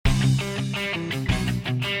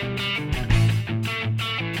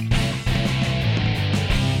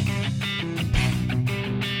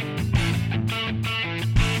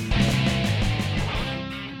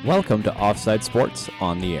Welcome to Offside Sports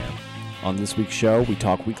on the Air. On this week's show, we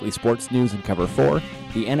talk weekly sports news in Cover 4,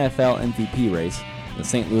 the NFL MVP race, the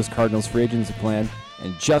St. Louis Cardinals free agency plan,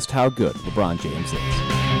 and just how good LeBron James is.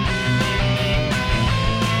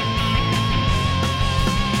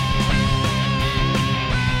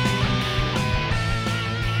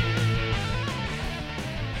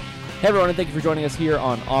 Hey everyone, and thank you for joining us here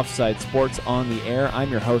on Offside Sports on the Air. I'm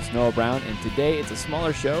your host, Noah Brown, and today it's a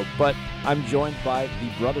smaller show, but I'm joined by the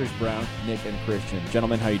brothers Brown, Nick and Christian.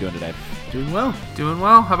 Gentlemen, how are you doing today? Doing well.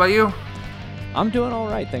 How about you? I'm doing all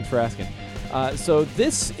right. Thanks for asking. So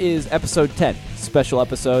this is episode 10, special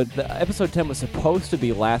episode. Episode 10 was supposed to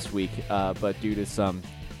be last week, but due to some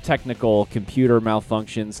technical computer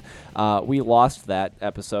malfunctions, we lost that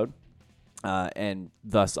episode. And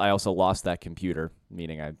thus, I also lost that computer,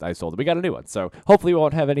 meaning I sold it. We got a new one, so hopefully we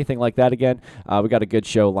won't have anything like that again. We got a good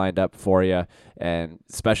show lined up for you, and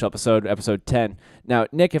special episode 10. Now,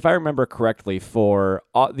 Nick, if I remember correctly, for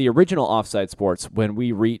the original Offside Sports, when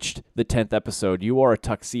we reached the 10th episode, you wore a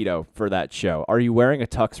tuxedo for that show. Are you wearing a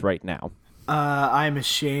tux right now? I'm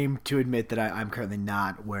ashamed to admit that I'm currently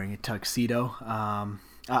not wearing a tuxedo.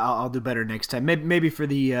 I'll do better next time. Maybe for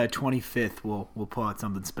the 25th, we'll pull out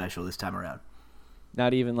something special this time around.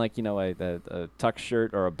 Not even like, a tux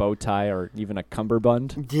shirt or a bow tie or even a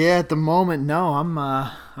cummerbund? Yeah, at the moment, no.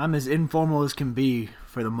 I'm as informal as can be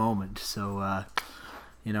for the moment. So,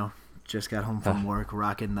 just got home from work,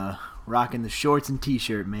 rocking the shorts and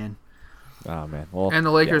t-shirt, man. Oh man, well, and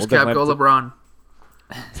the Lakers cap, go LeBron.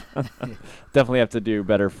 Definitely have to do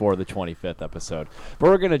better for the 25th episode.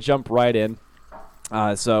 But we're gonna jump right in.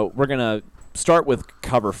 So we're going to start with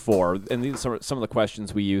Cover 4, and these are some of the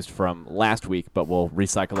questions we used from last week, but we'll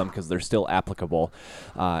recycle them because they're still applicable.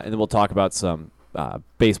 And then we'll talk about some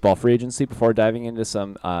baseball free agency before diving into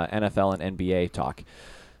some NFL and NBA talk.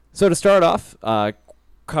 So to start off,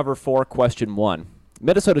 Cover 4, Question 1.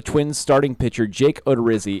 Minnesota Twins starting pitcher Jake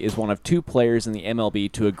Odorizzi is one of two players in the MLB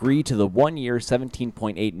to agree to the one-year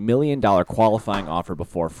 $17.8 million qualifying offer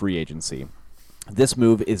before free agency. This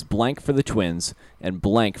move is blank for the Twins and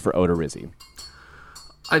blank for Odorizzi.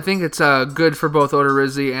 I think it's good for both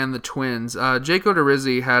Odorizzi and the Twins. Jake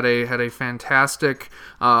Odorizzi had a fantastic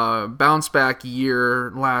bounce back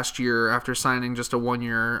year last year after signing just a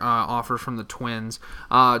 1-year offer from the Twins.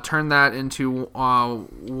 Turned that into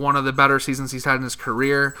one of the better seasons he's had in his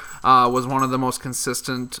career. Was one of the most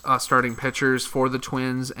consistent starting pitchers for the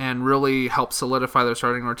Twins and really helped solidify their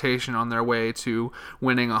starting rotation on their way to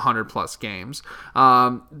winning 100-plus games.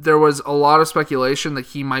 There was a lot of speculation that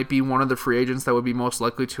he might be one of the free agents that would be most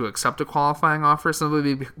likely to accept a qualifying offer,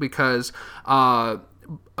 simply because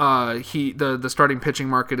the starting pitching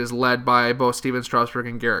market is led by both Steven Strasburg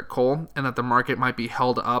and Garrett Cole, and that the market might be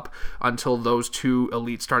held up until those two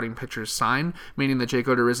elite starting pitchers sign, meaning that Jake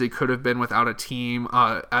Odorizzi could have been without a team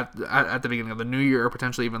at the beginning of the new year, or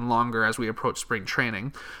potentially even longer as we approach spring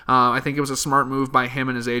training. I think it was a smart move by him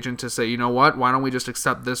and his agent to say, you know what, why don't we just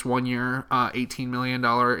accept this 1 year, $18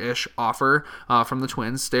 million-ish offer from the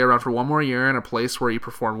Twins, stay around for one more year in a place where you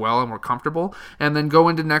perform well and we're comfortable, and then go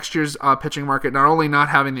into next year's pitching market, not only not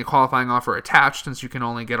having the qualifying offer attached, since you can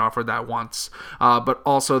only get offered that once, but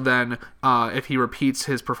also then if he repeats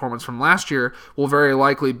his performance from last year, will very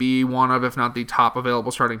likely be one of, if not the top available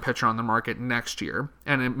starting pitcher on the market next year,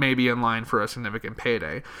 and it may be in line for a significant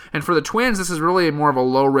payday. And for the Twins, this is really more of a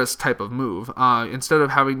low-risk type of move. Instead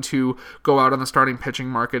of having to go out on the starting pitching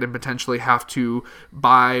market and potentially have to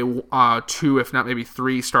buy 2, if not maybe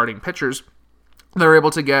 3 starting pitchers, they're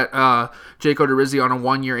able to get Jake Odorizzi on a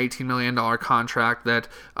 1-year, $18 million contract that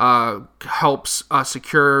helps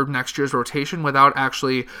secure next year's rotation without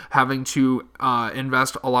actually having to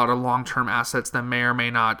invest a lot of long-term assets that may or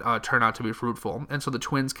may not turn out to be fruitful. And so the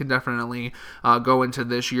Twins can definitely go into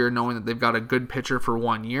this year knowing that they've got a good pitcher for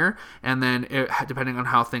 1 year, and then depending on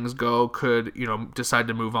how things go, could decide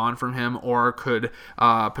to move on from him, or could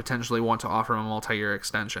potentially want to offer him a multi-year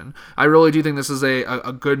extension. I really do think this is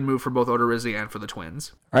a good move for both Odorizzi and for the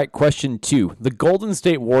Twins. All right, question 2. The Golden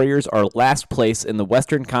State Warriors are last place in the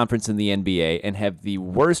Western Conference in the NBA and have the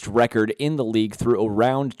worst record in the league through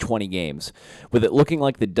around 20 games. With it looking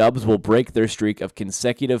like the Dubs will break their streak of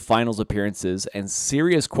consecutive finals appearances and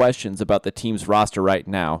serious questions about the team's roster right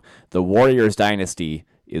now, the Warriors dynasty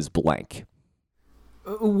is blank.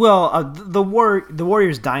 Well, the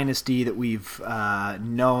Warriors dynasty that we've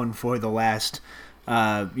known for the last,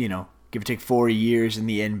 give or take 4 years in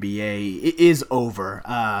the NBA is over.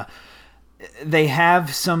 they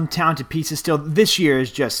have some talented pieces still. This year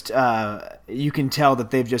is just, you can tell that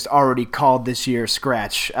they've just already called this year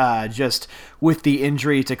scratch, just with the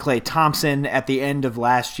injury to Klay Thompson at the end of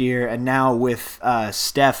last year, and now with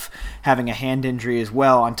Steph having a hand injury as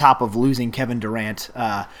well, on top of losing Kevin Durant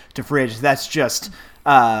to free agency. That's just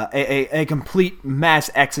a complete mass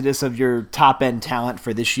exodus of your top-end talent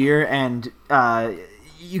for this year, and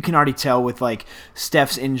you can already tell with like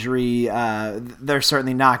Steph's injury, they're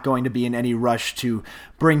certainly not going to be in any rush to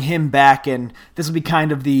bring him back, and this will be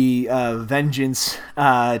kind of the vengeance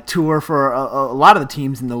tour for a lot of the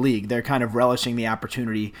teams in the league. They're kind of relishing the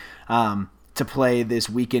opportunity to play this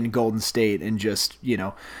weekend Golden State and just beat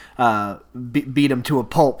them to a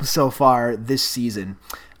pulp so far this season.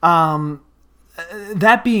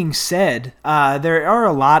 That being said, there's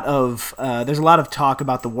a lot of talk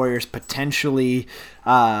about the Warriors potentially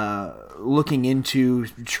looking into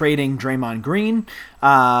trading Draymond Green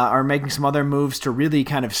or making some other moves to really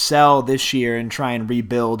kind of sell this year and try and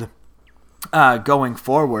rebuild going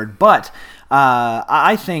forward. But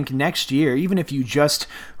I think next year, even if you just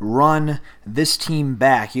run this team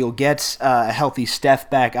back, you'll get a healthy Steph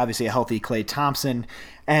back, obviously a healthy Klay Thompson,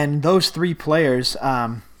 and those three players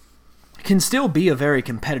can still be a very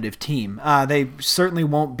competitive team. They certainly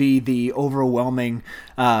won't be the overwhelming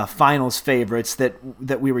finals favorites that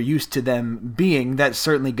we were used to them being. That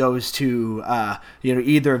certainly goes to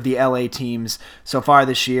either of the LA teams so far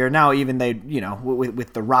this year. Now even they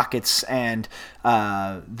with the Rockets and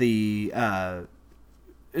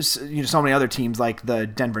so many other teams like the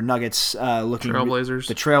Denver Nuggets looking Trailblazers.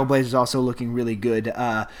 The Trailblazers also looking really good.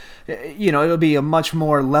 It'll be a much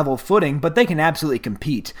more level footing, but they can absolutely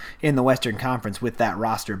compete in the Western Conference with that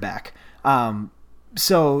roster back.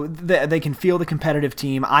 So they can feel the competitive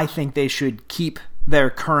team. I think they should keep their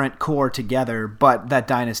current core together, but that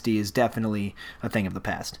dynasty is definitely a thing of the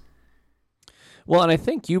past. Well, and I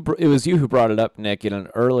think it was you who brought it up, Nick, in an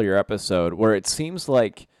earlier episode where it seems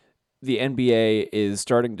like the NBA is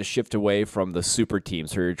starting to shift away from the super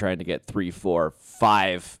teams where you're trying to get 3, 4,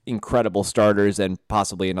 5 incredible starters and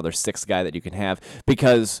possibly another 6th guy that you can have.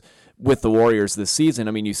 Because with the Warriors this season,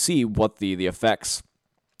 I mean, you see what the effects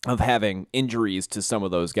of having injuries to some of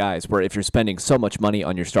those guys, where if you're spending so much money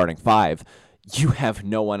on your starting 5, you have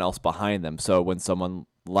no one else behind them. So when someone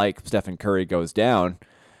like Stephen Curry goes down,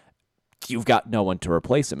 you've got no one to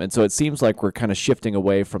replace him. And so it seems like we're kind of shifting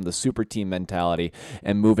away from the super team mentality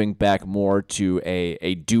and moving back more to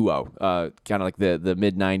a duo, kind of like the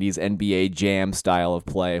mid-90s NBA Jam style of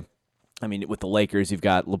play. I mean, with the Lakers, you've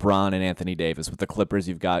got LeBron and Anthony Davis. With the Clippers,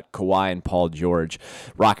 you've got Kawhi and Paul George.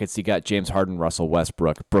 Rockets, you got James Harden, Russell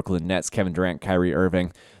Westbrook. Brooklyn Nets, Kevin Durant, Kyrie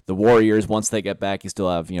Irving. The Warriors, once they get back, you still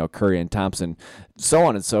have Curry and Thompson, so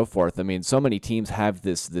on and so forth. I mean, so many teams have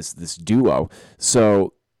this duo.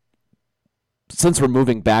 So since we're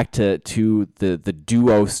moving back to the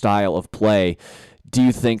duo style of play, do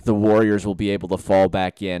you think the Warriors will be able to fall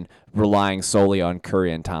back in relying solely on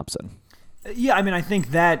Curry and Thompson? Yeah, I mean, I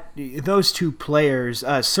think that those two players,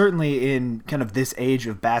 certainly in kind of this age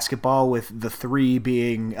of basketball, with the three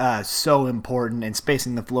being so important and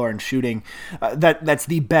spacing the floor and shooting, that's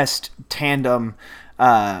the best tandem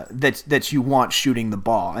that you want shooting the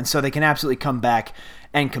ball. And so they can absolutely come back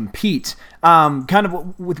and compete. Kind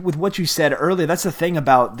of with what you said earlier, that's the thing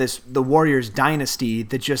about the Warriors dynasty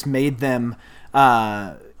that just made them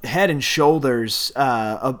head and shoulders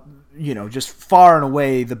just far and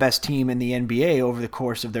away the best team in the NBA over the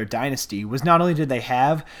course of their dynasty. Was not only did they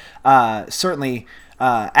have certainly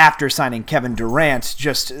after signing Kevin Durant,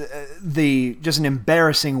 just an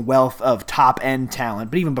embarrassing wealth of top end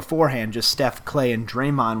talent. But even beforehand, just Steph, Klay, and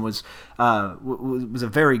Draymond was a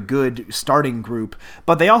very good starting group.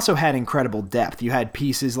 But they also had incredible depth. You had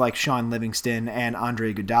pieces like Sean Livingston and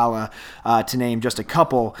Andre Iguodala, to name just a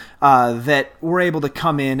couple, that were able to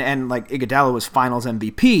come in, and like Iguodala was Finals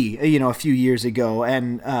MVP, a few years ago,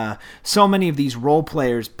 and so many of these role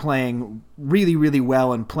players playing really, really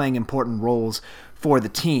well and playing important roles for the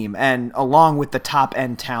team. And along with the top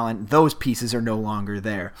end talent, those pieces are no longer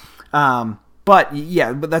there. But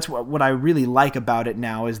that's what I really like about it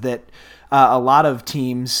now, is that a lot of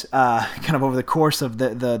teams kind of over the course of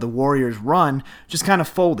the Warriors run just kind of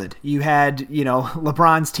folded. You had,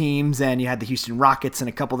 LeBron's teams, and you had the Houston Rockets and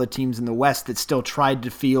a couple of the teams in the West that still tried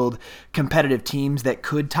to field competitive teams that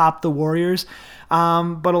could top the Warriors.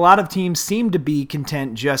 But a lot of teams seem to be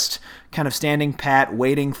content just kind of standing pat,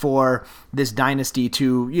 waiting for this dynasty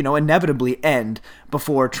to, inevitably end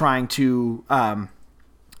before trying to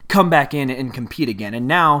come back in and compete again. And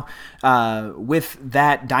now, with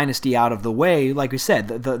that dynasty out of the way, like we said,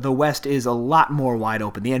 the West is a lot more wide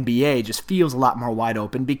open. The NBA just feels a lot more wide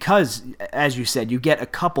open because, as you said, you get a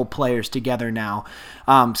couple players together now.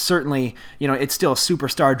 Certainly, it's still a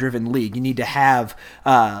superstar-driven league. You need to have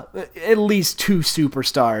at least 2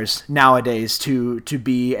 superstars nowadays to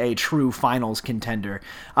be a true finals contender.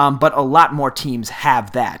 But a lot more teams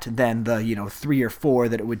have that than the 3 or 4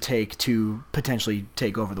 that it would take to potentially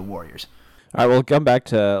take over the Warriors. All right, we'll come back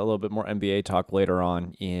to a little bit more NBA talk later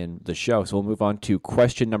on in the show. So we'll move on to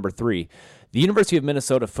question number 3. The University of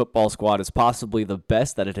Minnesota football squad is possibly the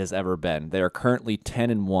best that it has ever been. They are currently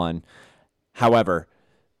 10-1. However,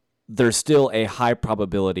 there's still a high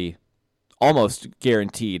probability, almost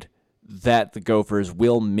guaranteed, that the Gophers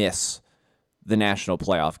will miss the national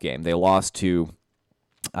playoff game. They lost to,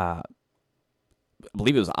 I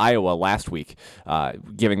believe it was Iowa last week,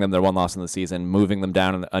 giving them their one loss in the season, moving them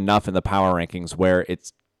down enough in the power rankings where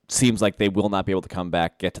it seems like they will not be able to come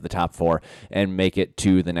back, get to the top 4, and make it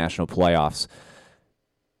to the national playoffs.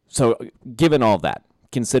 So given all that,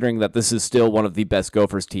 considering that this is still one of the best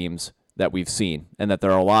Gophers teams that we've seen, and that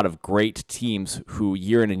there are a lot of great teams who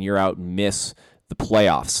year in and year out miss the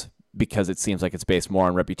playoffs because it seems like it's based more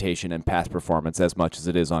on reputation and past performance as much as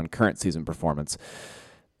it is on current season performance,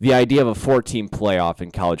 the idea of a 4-team playoff in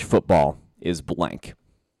college football is blank.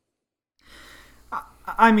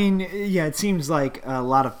 I mean, yeah, it seems like a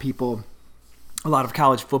lot of people, a lot of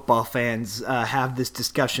college football fans have this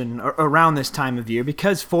discussion around this time of year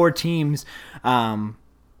because 4 teams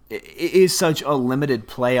is such a limited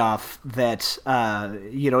playoff that,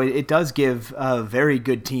 it does give very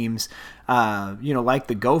good teams, like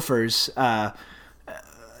the Gophers, a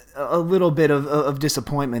little bit of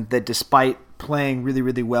disappointment that despite playing really,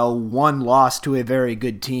 really well, one loss to a very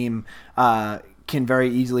good team can very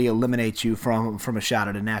easily eliminate you from a shot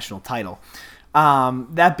at a national title.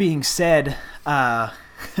 That being said, I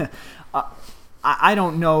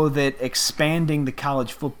don't know that expanding the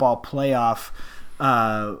college football playoff,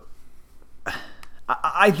 I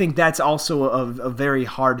think that's also a very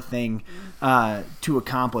hard thing to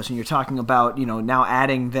accomplish. And you're talking about, now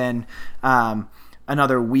adding then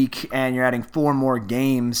another week, and you're adding 4 more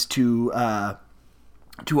games to a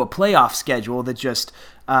playoff schedule that just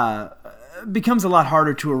becomes a lot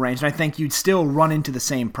harder to arrange. And I think you'd still run into the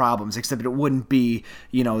same problems, except it wouldn't be,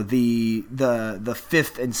 the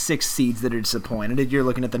 5th and 6th seeds that are disappointed. You're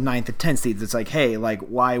looking at the 9th and 10th seeds. It's like, hey,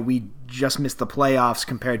 why we just missed the playoffs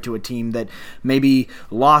compared to a team that maybe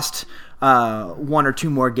lost 1 or 2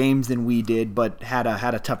 more games than we did, but had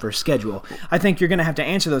a tougher schedule. I think you're going to have to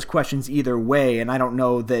answer those questions either way, and I don't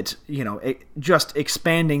know that just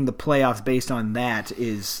expanding the playoffs based on that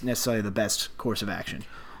is necessarily the best course of action.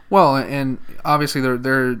 Well, and obviously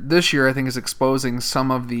they're this year I think is exposing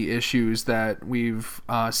some of the issues that we've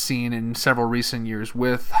seen in several recent years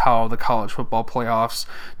with how the college football playoffs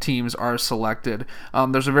teams are selected.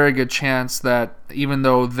 There's a very good chance that even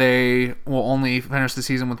though they will only finish the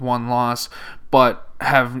season with 1 loss, but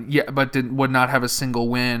would not have a single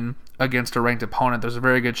win against a ranked opponent, there's a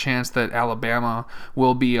very good chance that Alabama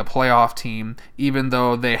will be a playoff team, even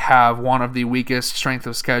though they have one of the weakest strength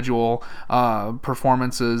of schedule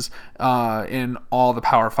performances in all the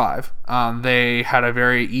Power 5. They had a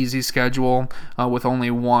very easy schedule with only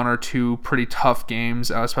 1 or 2 pretty tough games,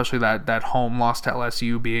 especially that home loss to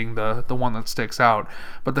LSU being the one that sticks out.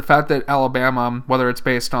 But the fact that Alabama, whether it's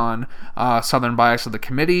based on Southern bias of the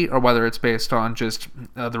committee or whether it's based on just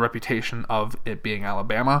the reputation of it being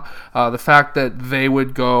Alabama, the fact that they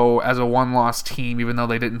would go as a 1-loss team, even though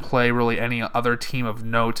they didn't play really any other team of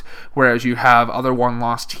note, whereas you have other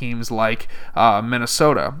 1-loss teams like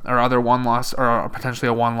Minnesota or other 1-loss or potentially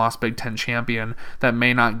a 1-loss Big Ten champion that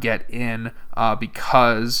may not get in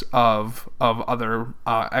because of other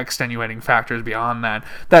extenuating factors beyond that.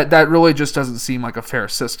 That really just doesn't seem like a fair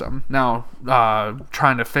system. Now,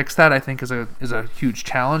 trying to fix that I think is a huge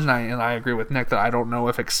challenge, and I agree with Nick that I don't know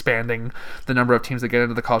if expanding the number of teams that get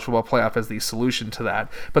into the college football playoff is the solution to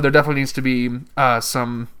that. But there definitely needs to be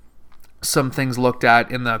some things looked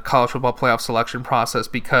at in the college football playoff selection process,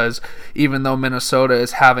 because even though Minnesota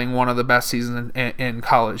is having one of the best seasons in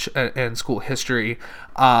college and school history,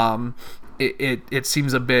 it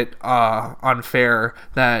seems a bit unfair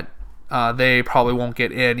that they probably won't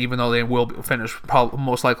get in, even though they will finish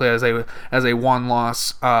most likely as a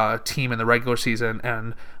 1-loss team in the regular season,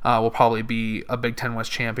 and will probably be a Big Ten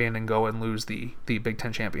West champion and go and lose the Big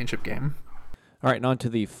Ten championship game. All right, and on to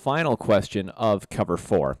the final question of Cover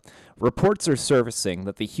 4. Reports are surfacing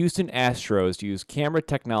that the Houston Astros used camera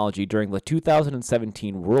technology during the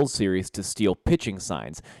 2017 World Series to steal pitching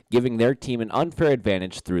signs, giving their team an unfair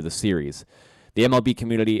advantage through the series. The MLB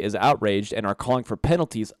community is outraged and are calling for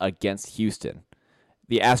penalties against Houston.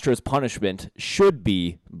 The Astros' punishment should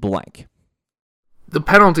be blank. The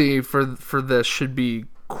penalty for this should be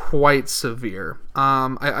quite severe.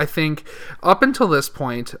 I think up until this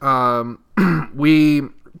point,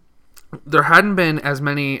 there hadn't been as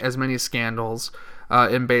many scandals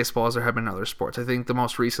in baseball as there have been in other sports. I think the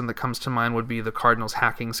most recent that comes to mind would be the Cardinals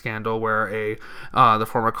hacking scandal, where the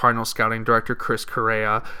former Cardinals scouting director Chris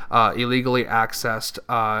Correa illegally accessed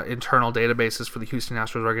internal databases for the Houston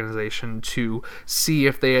Astros organization to see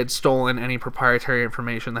if they had stolen any proprietary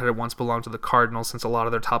information that had once belonged to the Cardinals, since a lot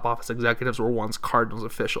of their top office executives were once Cardinals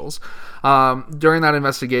officials. During that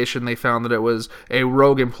investigation, they found that it was a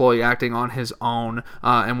rogue employee acting on his own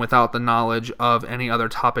and without the knowledge of any other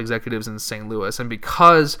top executives in St. Louis. And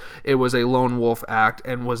because it was a lone wolf act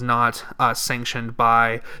and was not sanctioned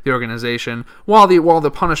by the organization, while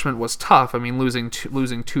the punishment was tough, I mean,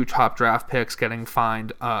 losing two top draft picks, getting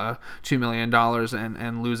fined $2 million,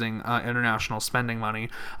 and losing international spending money,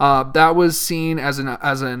 that was seen as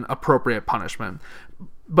an appropriate punishment.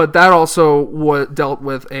 But that also dealt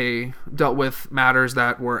with matters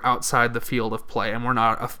that were outside the field of play and were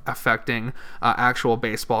not affecting actual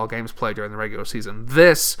baseball games played during the regular season.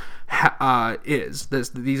 These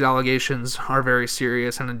allegations are very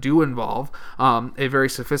serious and do involve a very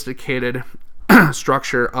sophisticated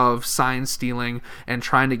structure of sign stealing and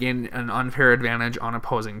trying to gain an unfair advantage on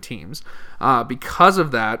opposing teams. Because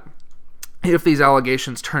of that, if these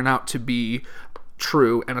allegations turn out to be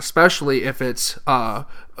true, and especially if it's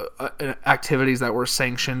activities that were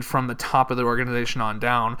sanctioned from the top of the organization on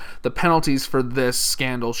down, the penalties for this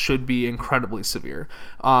scandal should be incredibly severe.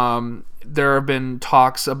 There have been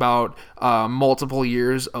talks about multiple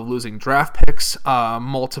years of losing draft picks,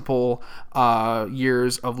 multiple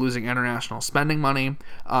years of losing international spending money,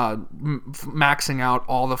 maxing out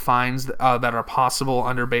all the fines that are possible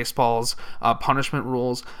under baseball's punishment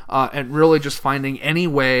rules, and really just finding any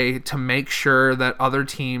way to make sure that other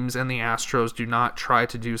teams and the Astros do not try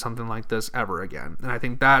to do something like this ever again. And I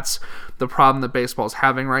think that's the problem that baseball is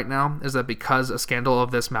having right now, is that because a scandal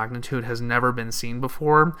of this magnitude has never been seen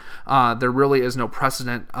before, there really is no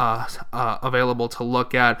precedent available to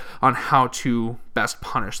look at on how to best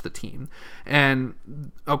punish the team. And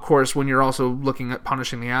of course, when you're also looking at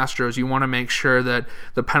punishing the Astros, you want to make sure that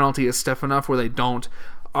the penalty is stiff enough where they don't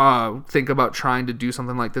think about trying to do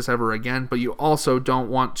something like this ever again, but you also don't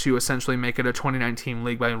want to essentially make it a 2019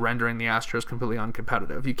 league by rendering the Astros completely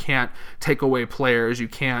uncompetitive. You can't take away players. You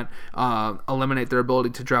can't eliminate their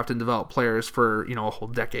ability to draft and develop players for a whole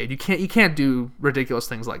decade. You can't do ridiculous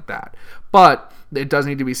things like that. But it does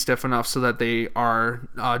need to be stiff enough so that they are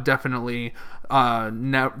definitely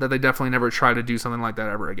never try to do something like that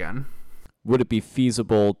ever again. Would it be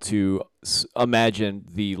feasible to imagine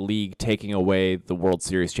the league taking away the World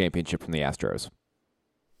Series championship from the Astros?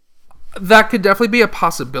 That could definitely be a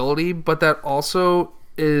possibility, but that also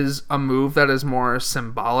is a move that is more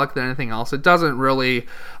symbolic than anything else. It doesn't really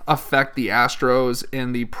affect the Astros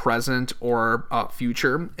in the present or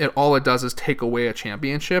future. All it does is take away a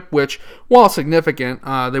championship, which, while significant,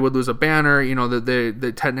 they would lose a banner. That they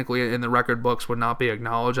technically in the record books would not be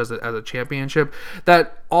acknowledged as a championship.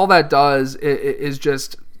 That all that does is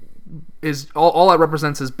all that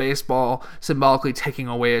represents is baseball symbolically taking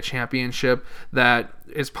away a championship that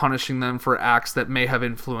is punishing them for acts that may have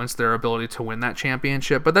influenced their ability to win that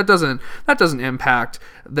championship. But that doesn't impact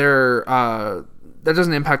their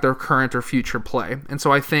current or future play. And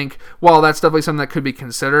so I think while that's definitely something that could be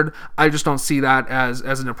considered, I just don't see that as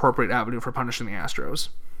an appropriate avenue for punishing the Astros.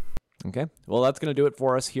 Okay, well, that's going to do it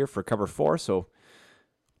for us here for Cover 4. So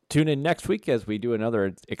tune in next week as we do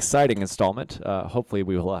another exciting installment. Hopefully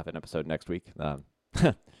we will have an episode next week.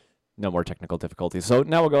 No more technical difficulties. So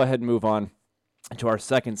now we'll go ahead and move on to our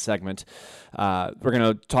second segment. We're going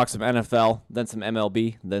to talk some NFL, then some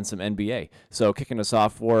MLB, then some NBA. So kicking us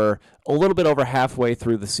off, we're a little bit over halfway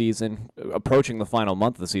through the season, approaching the final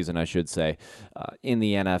month of the season, I should say, in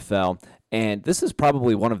the NFL. And this is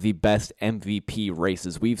probably one of the best MVP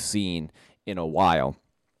races we've seen in a while.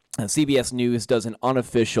 CBS News does an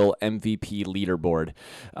unofficial MVP leaderboard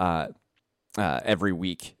every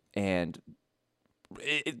week, and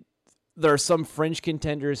there are some fringe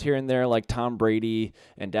contenders here and there, like Tom Brady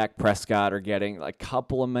and Dak Prescott are getting a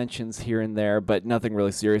couple of mentions here and there, but nothing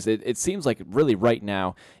really serious. It seems like really right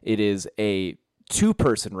now it is a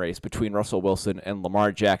two-person race between Russell Wilson and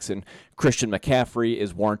Lamar Jackson. Christian McCaffrey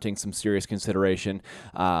is warranting some serious consideration.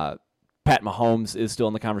 Pat Mahomes is still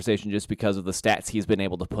in the conversation just because of the stats he's been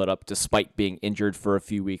able to put up despite being injured for a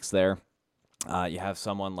few weeks there. You have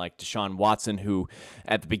someone like Deshaun Watson, who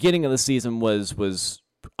at the beginning of the season was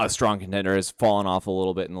a strong contender, has fallen off a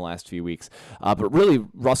little bit in the last few weeks. But really,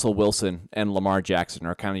 Russell Wilson and Lamar Jackson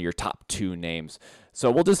are kind of your top two names.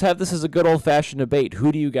 So we'll just have this as a good old-fashioned debate.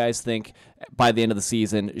 Who do you guys think by the end of the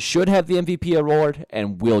season should have the MVP award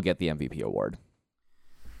and will get the MVP award?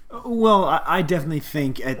 Well, I definitely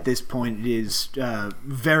think at this point it is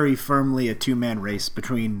very firmly a two-man race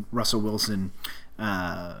between Russell Wilson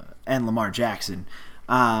and Lamar Jackson.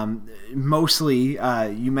 Mostly,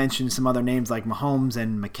 you mentioned some other names like Mahomes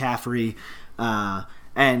and McCaffrey,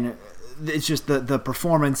 and it's just the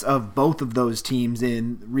performance of both of those teams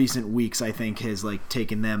in recent weeks, I think, has like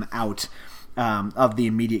taken them out of the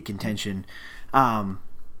immediate contention.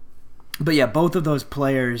 But yeah, both of those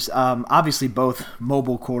players, obviously both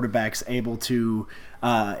mobile quarterbacks able to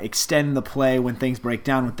extend the play when things break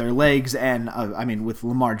down with their legs, and with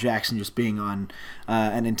Lamar Jackson just being on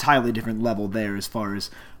an entirely different level there as far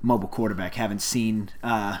as mobile quarterback. Haven't seen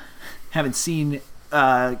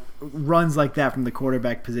runs like that from the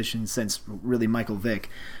quarterback position since really Michael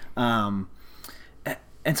Vick, and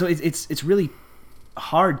so it's really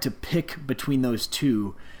hard to pick between those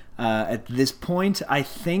two at this point. I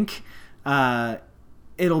think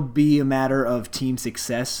it'll be a matter of team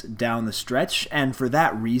success down the stretch, and for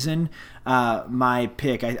that reason, my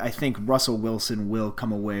pick, I think Russell Wilson will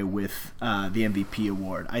come away with the MVP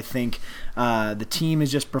award. I think the team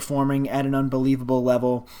is just performing at an unbelievable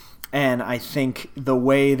level, and I think the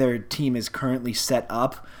way their team is currently set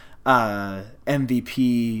up,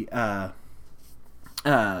 MVP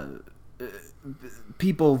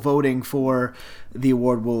people voting for the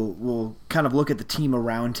award will kind of look at the team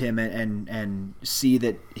around him and see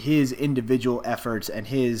that his individual efforts and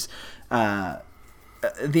his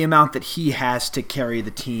the amount that he has to carry the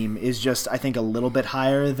team is just, I think, a little bit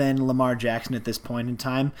higher than Lamar Jackson at this point in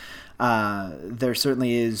time. There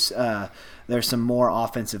certainly is there's some more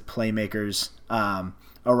offensive playmakers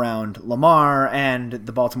around Lamar, and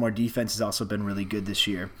the Baltimore defense has also been really good this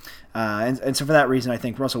year. And so for that reason, I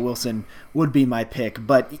think Russell Wilson would be my pick,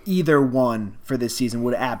 but either one for this season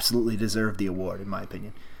would absolutely deserve the award, in my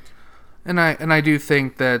opinion. And I do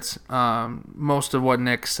think that most of what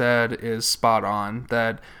Nick said is spot on,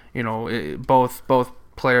 that both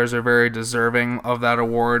players are very deserving of that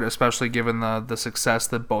award, especially given the success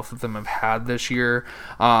that both of them have had this year,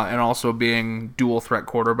 and also being dual threat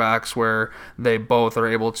quarterbacks where they both are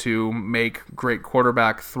able to make great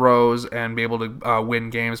quarterback throws and be able to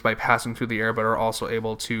win games by passing through the air, but are also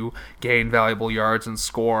able to gain valuable yards and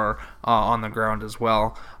score on the ground as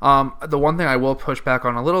well. The one thing I will push back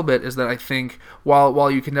on a little bit is that I think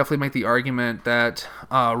while you can definitely make the argument that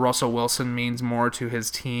Russell Wilson means more to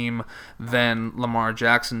his team than Lamar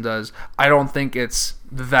Jackson does, I don't think it's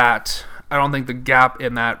that. I don't think the gap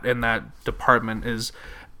in that department is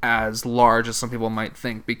as large as some people might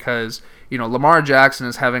think, because Lamar Jackson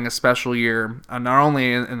is having a special year, not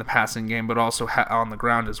only in the passing game but also on the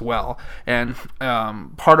ground as well. And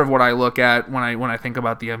part of what I look at when I think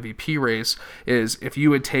about the MVP race is if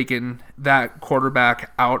you had taken that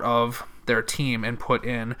quarterback out of their team and put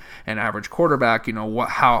in an average quarterback,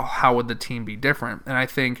 how would the team be different? And I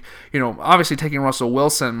think, obviously taking Russell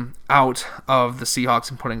Wilson out of the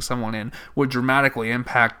Seahawks and putting someone in would dramatically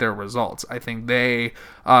impact their results. I think they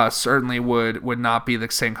certainly would not be the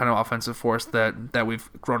same kind of offensive force that we've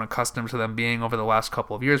grown accustomed to them being over the last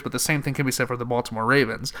couple of years. But the same thing can be said for the Baltimore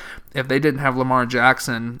Ravens. If they didn't have Lamar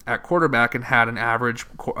Jackson at quarterback and had an average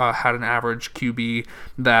QB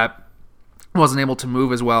that wasn't able to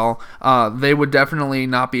move as well, they would definitely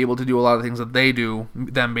not be able to do a lot of things that they do,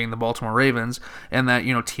 them being the Baltimore Ravens, and that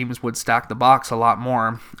teams would stack the box a lot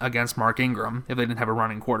more against Mark Ingram if they didn't have a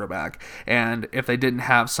running quarterback. And if they didn't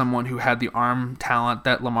have someone who had the arm talent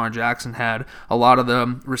that Lamar Jackson had, a lot of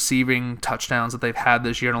the receiving touchdowns that they've had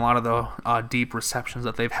this year and a lot of the deep receptions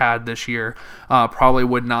that they've had this year probably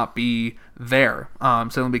would not be there,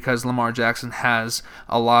 simply because Lamar Jackson has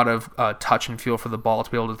a lot of touch and feel for the ball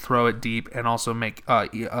to be able to throw it deep and also make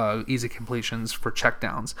easy completions for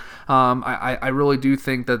checkdowns. I really do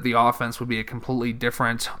think that the offense would be a completely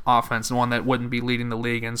different offense, and one that wouldn't be leading the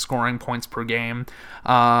league in scoring points per game.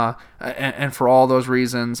 And for all those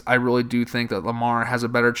reasons, I really do think that Lamar has a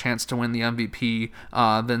better chance to win the MVP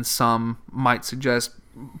than some might suggest,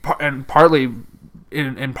 and partly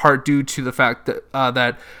in part due to the fact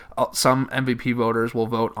that some MVP voters will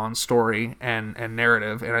vote on story and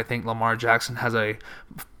narrative, and I think Lamar Jackson has a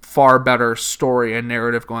far better story and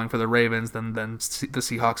narrative going for the Ravens than the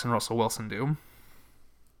Seahawks and Russell Wilson do.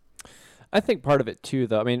 I think part of it too,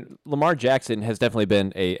 though, I mean, Lamar Jackson has definitely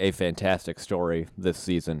been a fantastic story this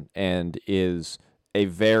season and is a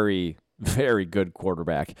very, very good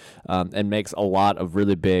quarterback, and makes a lot of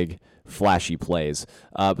really big, flashy plays.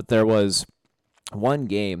 But there was one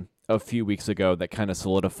game a few weeks ago that kind of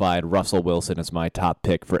solidified Russell Wilson as my top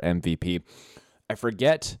pick for MVP. I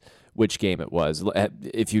forget which game it was.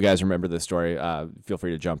 If you guys remember this story, feel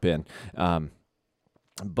free to jump in.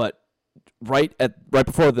 But right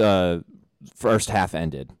before the first half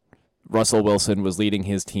ended, Russell Wilson was leading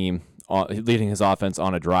his team, leading his offense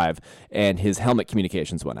on a drive, and his helmet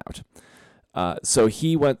communications went out. So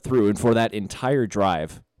he went through, and for that entire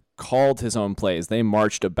drive, called his own plays. They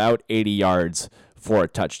marched about 80 yards for a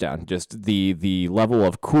touchdown. Just the level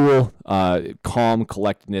of cool, calm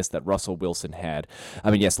collectedness that Russell Wilson had.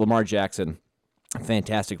 I mean, yes, Lamar Jackson,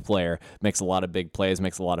 fantastic player, makes a lot of big plays,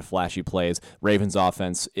 makes a lot of flashy plays. Ravens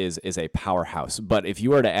offense is a powerhouse. But if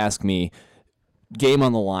you were to ask me, game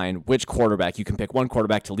on the line, which quarterback, you can pick one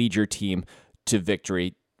quarterback to lead your team to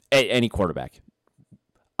victory, any quarterback,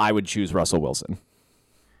 I would choose Russell Wilson.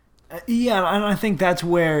 Yeah, and I think that's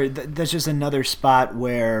where that's just another spot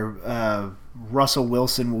where Russell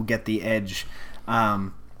Wilson will get the edge.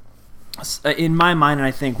 In my mind, and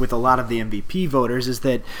I think with a lot of the MVP voters, is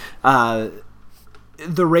that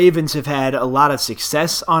the Ravens have had a lot of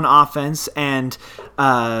success on offense, and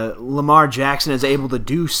Lamar Jackson is able to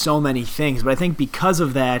do so many things. But I think because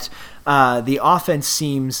of that, the offense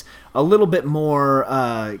seems a little bit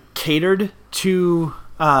more catered to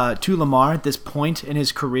Lamar at this point in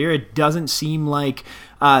his career. It doesn't seem like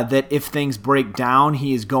that if things break down,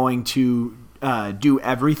 he is going to do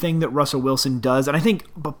everything that Russell Wilson does. And I think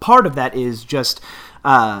part of that is just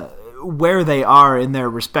where they are in their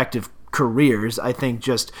respective careers. I think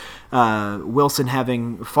just Wilson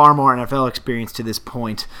having far more NFL experience to this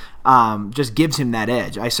point just gives him that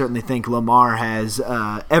edge. I certainly think Lamar has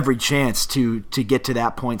every chance to get to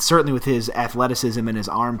that point, certainly with his athleticism and his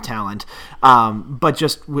arm talent. But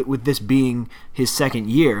just with this being his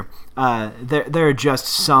second year, there are just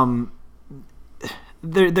some...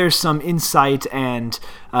 There's some insight and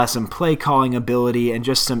some play calling ability and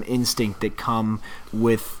just some instinct that come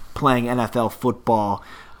with playing NFL football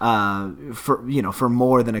for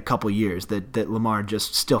more than a couple years that Lamar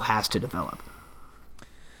just still has to develop.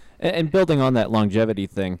 And building on that longevity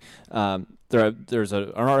thing, there's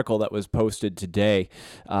an article that was posted today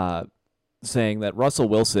saying that Russell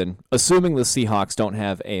Wilson, assuming the Seahawks don't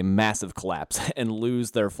have a massive collapse and lose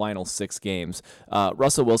their final 6 games,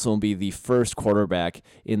 Russell Wilson will be the first quarterback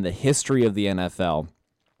in the history of the NFL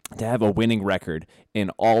to have a winning record in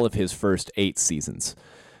all of his first 8 seasons.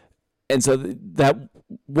 And so that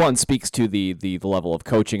one speaks to the level of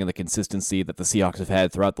coaching and the consistency that the Seahawks have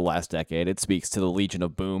had throughout the last decade. It speaks to the Legion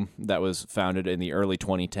of Boom that was founded in the early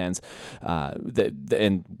 2010s,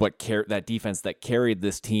 and that defense that carried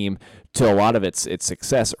this team to a lot of its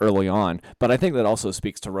success early on. But I think that also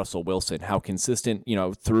speaks to Russell Wilson, how consistent,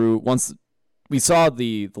 through once we saw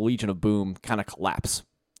the Legion of Boom kind of collapse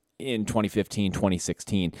in 2015,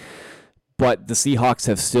 2016, but the Seahawks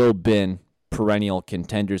have still been perennial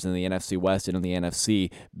contenders in the NFC West and in the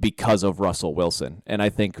NFC because of Russell Wilson. And I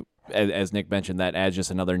think, as Nick mentioned, that adds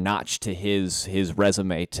just another notch to his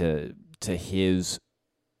resume, to his,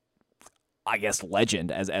 I guess,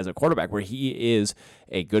 legend as a quarterback, where he is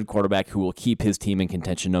a good quarterback who will keep his team in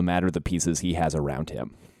contention no matter the pieces he has around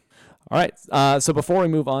him. All right, so before we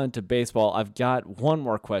move on to baseball, I've got one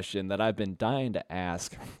more question that I've been dying to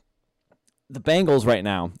ask. The Bengals right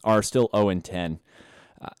now are still 0-10.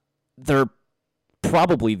 They're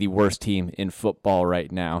probably the worst team in football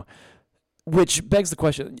right now, which begs the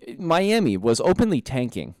question, Miami was openly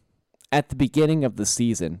tanking at the beginning of the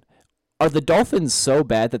season. Are the Dolphins so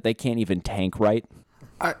bad that they can't even tank right?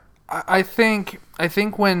 I think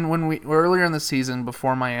when we earlier in the season,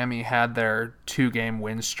 before Miami had their 2-game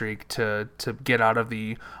win streak to get out of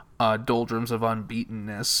the doldrums of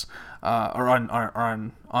unbeatenness,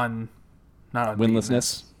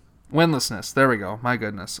 winlessness. Winlessness. There we go. My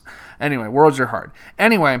goodness. Anyway, words are hard.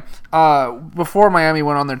 Anyway, before Miami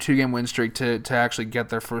went on their 2-game win streak to actually get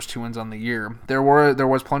their first 2 wins on the year, there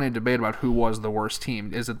was plenty of debate about who was the worst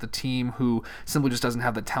team. Is it the team who simply just doesn't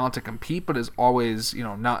have the talent to compete, but is always,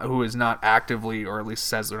 who is not actively, or at least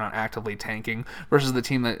says they're not actively tanking, versus the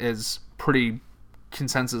team that is pretty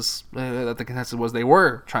consensus that the consensus was they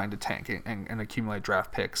were trying to tank and accumulate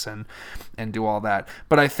draft picks and do all that.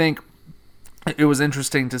 But I think it was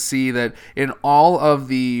interesting to see that in all of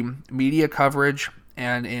the media coverage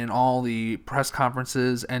and in all the press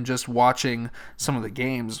conferences and just watching some of the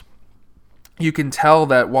games, you can tell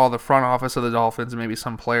that while the front office of the Dolphins and maybe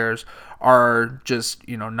some players are just,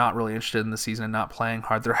 not really interested in the season and not playing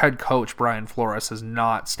hard, their head coach, Brian Flores, is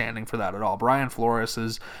not standing for that at all. Brian Flores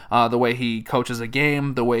is the way he coaches a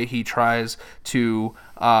game, the way he tries to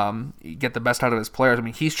get the best out of his players. I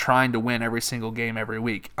mean, he's trying to win every single game every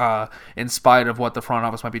week, in spite of what the front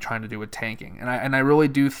office might be trying to do with tanking. And I really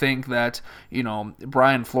do think that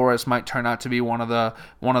Brian Flores might turn out to be one of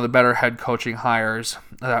the better head coaching hires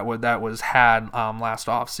that was had last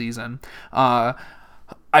off season.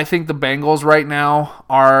 I think the Bengals right now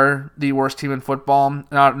are the worst team in football,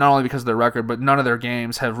 not only because of their record, but none of their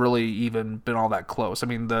games have really even been all that close. I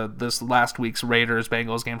mean, this last week's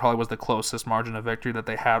Raiders-Bengals game probably was the closest margin of victory that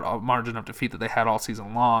they had, margin of defeat that they had all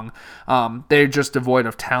season long. They're just devoid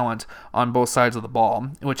of talent on both sides of the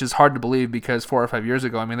ball, which is hard to believe because 4 or 5 years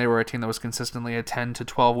ago, I mean, they were a team that was consistently a 10 to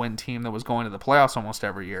 12 win team that was going to the playoffs almost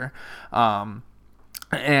every year.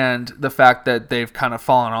 And the fact that they've kind of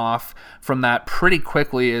fallen off from that pretty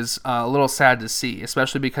quickly is a little sad to see,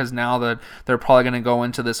 especially because now that they're probably going to go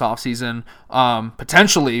into this offseason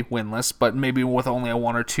potentially winless, but maybe with only a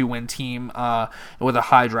 1 or 2 win team with a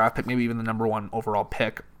high draft pick, maybe even the number 1 overall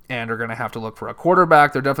pick, and are going to have to look for a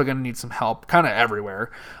quarterback. They're definitely going to need some help kind of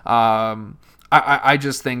everywhere. I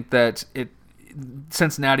just think that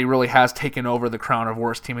Cincinnati really has taken over the crown of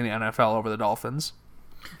worst team in the NFL over the Dolphins.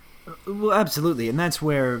 Well, absolutely, and that's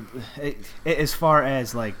where, as far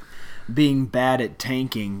as like being bad at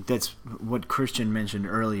tanking, that's what Christian mentioned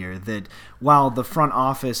earlier, that while the front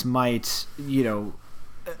office might,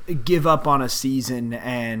 give up on a season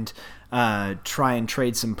and try and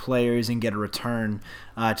trade some players and get a return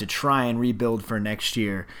to try and rebuild for next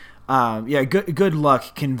year, good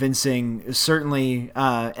luck convincing certainly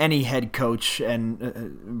any head coach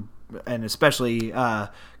and especially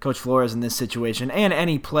Coach Flores in this situation, and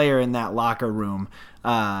any player in that locker room,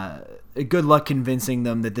 good luck convincing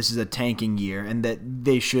them that this is a tanking year and that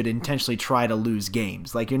they should intentionally try to lose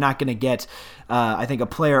games. Like, you're not going to get, I think, a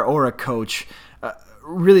player or a coach.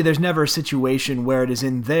 Really, there's never a situation where it is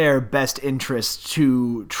in their best interest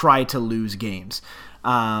to try to lose games.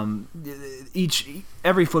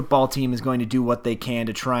 Every football team is going to do what they can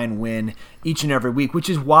to try and win each and every week, which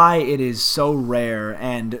is why it is so rare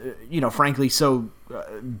and frankly so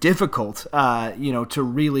difficult to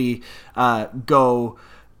really go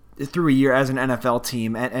through a year as an NFL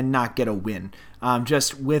team and not get a win,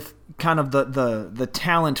 just with kind of the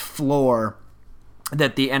talent floor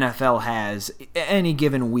that the NFL has. Any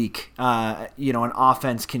given week, an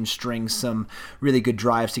offense can string some really good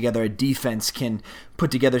drives together. A defense can put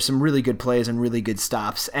together some really good plays and really good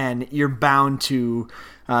stops, and you're bound to,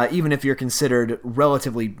 even if you're considered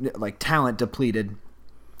relatively like talent depleted,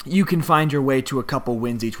 you can find your way to a couple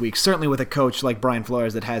wins each week. Certainly with a coach like Brian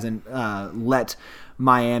Flores that hasn't let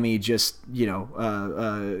Miami just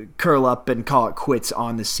curl up and call it quits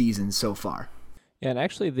on the season so far. Yeah, and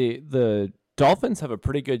actually the Dolphins have a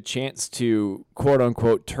pretty good chance to,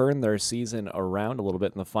 quote-unquote, turn their season around a little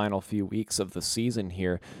bit in the final few weeks of the season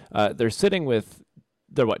here. They're sitting with,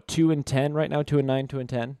 2-10 right now,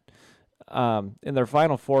 2-9, 2-10. In their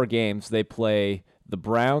final 4 games, they play the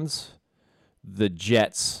Browns, the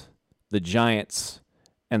Jets, the Giants,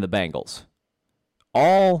 and the Bengals.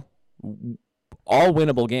 All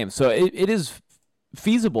winnable games. So it is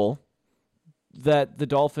feasible that the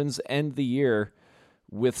Dolphins end the year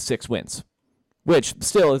with 6 wins. Which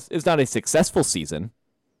still is not a successful season,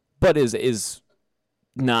 but is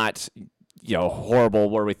not horrible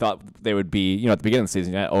where we thought they would be at the beginning of the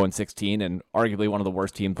season at 0-16 and arguably one of the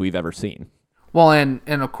worst teams we've ever seen. Well, and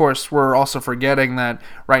of course, we're also forgetting that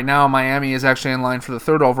right now Miami is actually in line for the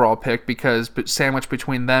 3rd overall pick because sandwiched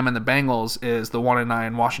between them and the Bengals is the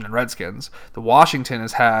 1-9 Washington Redskins. The Washington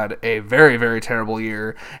has had a very, very terrible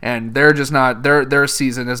year, and they're just not their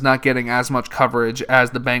season is not getting as much coverage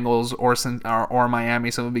as the Bengals or Miami,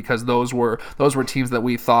 simply because those were teams that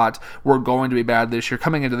we thought were going to be bad this year.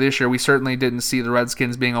 Coming into this year, we certainly didn't see the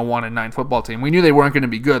Redskins being a 1-9 football team. We knew they weren't going to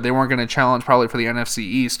be good. They weren't going to challenge probably for the NFC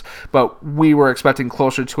East, but we were expecting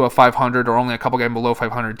closer to a 500 or only a couple game below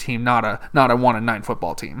 500 team, not a 1-9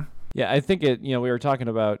 football team. Yeah, I think we were talking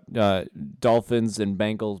about Dolphins and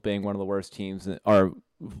Bengals being one of the worst teams, or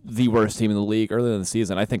the worst team in the league earlier in the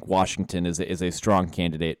season. I think Washington is a strong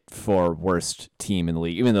candidate for worst team in the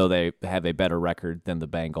league, even though they have a better record than the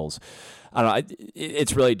Bengals. I don't know.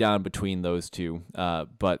 It's really down between those two,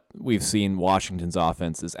 but we've seen Washington's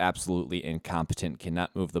offense is absolutely incompetent,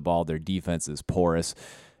 cannot move the ball. Their defense is porous.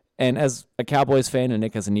 And as a Cowboys fan and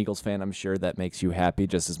Nick as an Eagles fan, I'm sure that makes you happy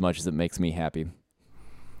just as much as it makes me happy.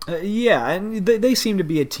 Yeah, and they seem to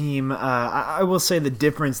be a team. I will say the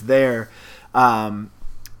difference there,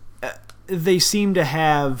 they seem to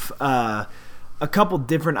have a couple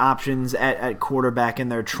different options at quarterback,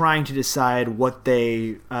 and they're trying to decide what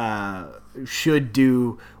they should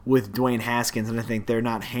do with Dwayne Haskins, and I think they're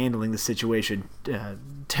not handling the situation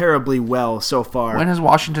terribly well so far. When has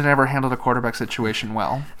Washington ever handled a quarterback situation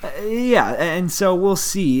well? Yeah, and so we'll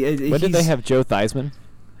see. When did they have Joe Theismann?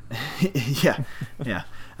 Yeah.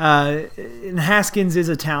 And Haskins is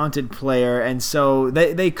a talented player, and so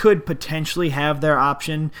they could potentially have their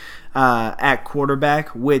option at quarterback,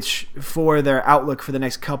 which for their outlook for the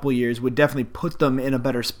next couple years would definitely put them in a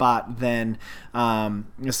better spot than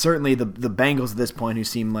certainly the Bengals at this point, who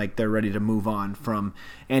seem like they're ready to move on from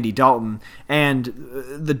Andy Dalton, and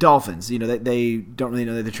the Dolphins. They don't really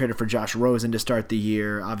know that they traded for Josh Rosen to start the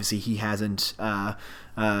year. Obviously, he hasn't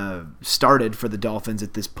started for the Dolphins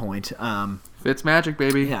at this point. Fitz magic,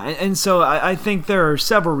 baby. Yeah, and so I think there are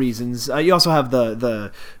several reasons. You also have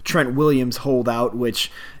the Trent Williams holdout, which,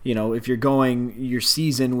 if you're going your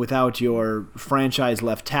season without your franchise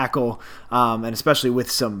left tackle, and especially with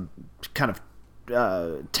some kind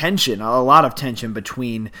of tension, a lot of tension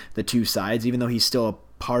between the two sides, even though he's still a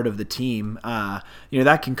part of the team,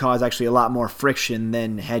 that can cause actually a lot more friction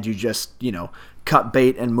than had you just, cut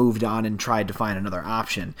bait and moved on and tried to find another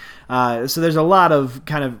option. So there's a lot of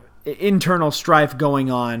kind of internal strife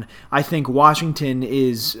going on. I think Washington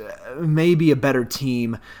is maybe a better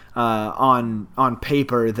team on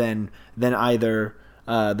paper than either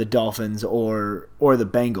the Dolphins or the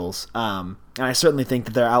Bengals. And I certainly think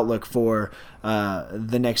that their outlook for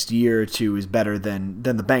the next year or two is better than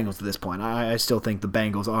the Bengals at this point. I still think the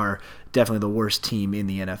Bengals are definitely the worst team in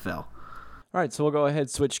the NFL. All right, so we'll go ahead and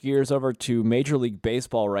switch gears over to Major League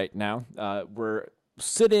Baseball right now. We're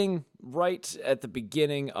sitting right at the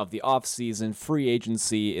beginning of the offseason. Free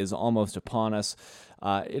agency is almost upon us.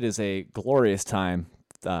 It is a glorious time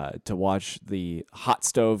to watch the hot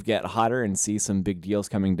stove get hotter and see some big deals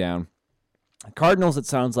coming down. Cardinals, it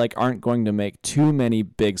sounds like, aren't going to make too many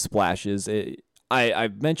big splashes.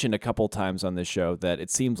 I've mentioned a couple times on this show that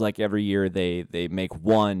it seems like every year they make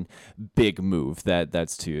one big move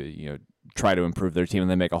that's to try to improve their team, and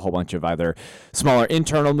they make a whole bunch of either smaller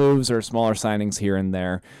internal moves or smaller signings here and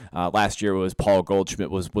there. Last year was Paul Goldschmidt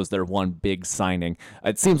was their one big signing.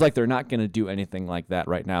 It seems like they're not going to do anything like that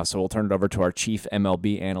right now, so we'll turn it over to our chief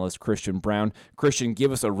MLB analyst, Christian Brown. Christian,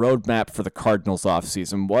 give us a roadmap for the Cardinals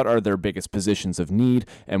offseason. What are their biggest positions of need,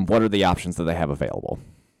 and what are the options that they have available?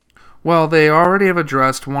 Well, they already have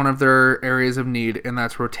addressed one of their areas of need, and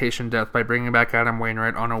that's rotation depth by bringing back Adam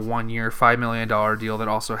Wainwright on a one-year, $5 million deal that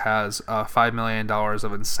also has $5 million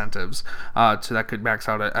of incentives. So that could max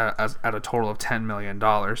out at a total of $10 million.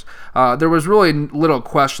 There was really little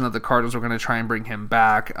question that the Cardinals were going to try and bring him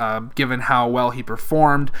back, given how well he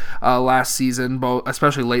performed last season,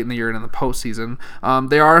 especially late in the year and in the postseason.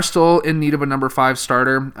 They are still in need of a number 5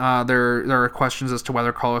 starter. There are questions as to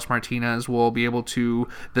whether Carlos Martinez will be able to,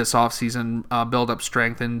 this offseason, build up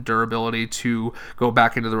strength and durability to go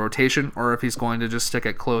back into the rotation, or if he's going to just stick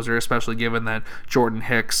at closer, especially given that Jordan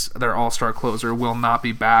Hicks, their all-star closer, will not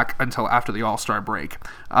be back until after the all-star break.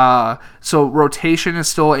 So rotation is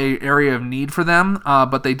still an area of need for them,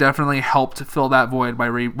 but they definitely helped fill that void by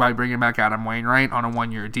bringing back Adam Wainwright on a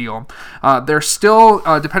one-year deal. They're still,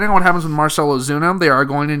 depending on what happens with Marcell Ozuna, they are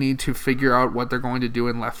going to need to figure out what they're going to do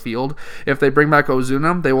in left field. If they bring back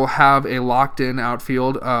Ozuna, they will have a locked-in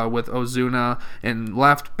outfield with Ozuna in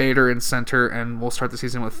left, Bader in center, and we'll start the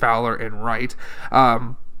season with Fowler in right.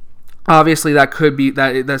 Obviously, that could be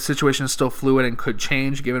that situation is still fluid and could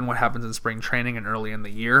change given what happens in spring training and early in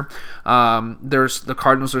the year. The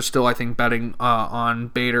Cardinals are still, I think, betting on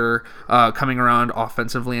Bader coming around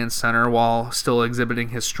offensively in center while still exhibiting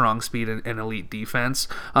his strong speed and elite defense.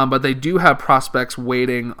 But they do have prospects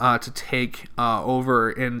waiting to take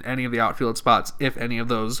over in any of the outfield spots if any of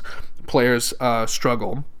those players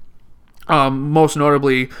struggle. Most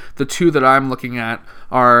notably, the two that I'm looking at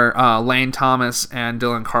are Lane Thomas and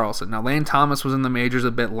Dylan Carlson. Now, Lane Thomas was in the majors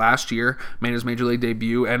a bit last year, made his major league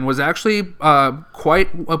debut, and was actually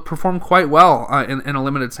performed quite well in a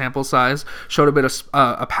limited sample size. Showed a bit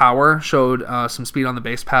of power, showed some speed on the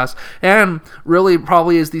base pass, and really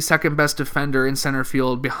probably is the second best defender in center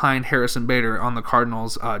field behind Harrison Bader on the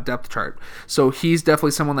Cardinals' depth chart. So he's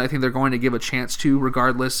definitely someone that I think they're going to give a chance to,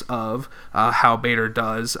 regardless of how Bader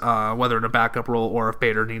does, whether or in a backup role, or if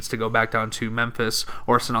Bader needs to go back down to Memphis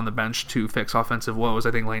or sit on the bench to fix offensive woes,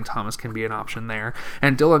 I think Lane Thomas can be an option there.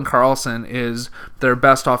 And Dylan Carlson is their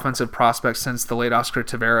best offensive prospect since the late Oscar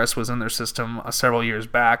Taveras was in their system several years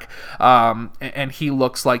back. And he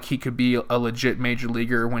looks like he could be a legit major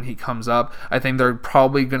leaguer when he comes up. I think they're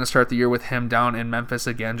probably going to start the year with him down in Memphis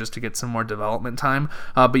again just to get some more development time.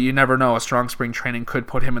 But you never know. A strong spring training could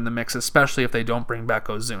put him in the mix, especially if they don't bring back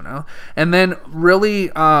Ozuna. And then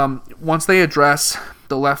really, once they address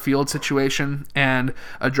the left field situation and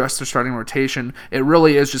address their starting rotation, it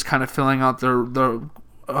really is just kind of filling out the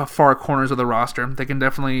far corners of the roster. They can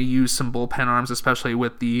definitely use some bullpen arms, especially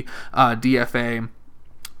with the DFA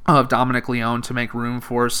of Dominic Leone, to make room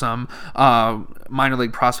for some minor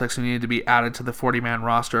league prospects who needed to be added to the 40-man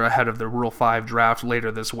roster ahead of the Rule 5 draft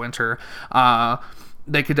later this winter.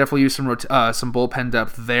 They could definitely use some bullpen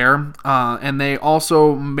depth there, and they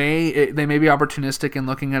also may be opportunistic in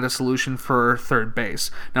looking at a solution for third base.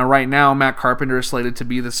 Now, right now, Matt Carpenter is slated to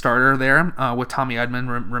be the starter there, with Tommy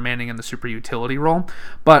Edman remaining in the super utility role.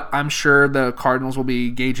 But I'm sure the Cardinals will be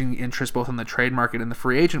gauging interest both in the trade market and the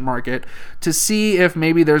free agent market to see if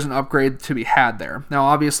maybe there's an upgrade to be had there. Now,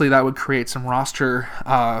 obviously, that would create some roster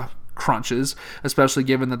crunches, especially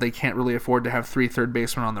given that they can't really afford to have 3 third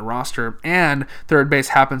basemen on the roster, and third base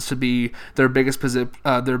happens to be their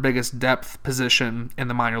biggest depth position in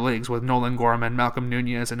the minor leagues, with Nolan Gorman, Malcolm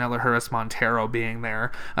Nunez, and Elehuris Montero being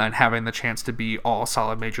there and having the chance to be all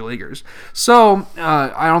solid major leaguers. So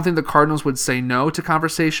I don't think the Cardinals would say no to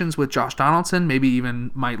conversations with Josh Donaldson, maybe even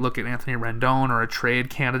might look at Anthony Rendon or a trade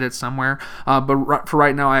candidate somewhere, but for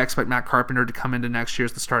right now I expect Matt Carpenter to come into next year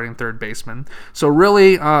as the starting third baseman. So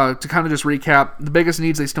really, to kind of just recap, the biggest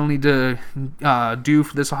needs they still need to do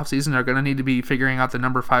for this offseason are going to need to be figuring out the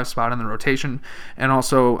number 5 spot in the rotation, and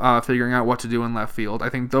also figuring out what to do in left field. I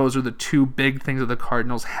think those are the 2 big things that the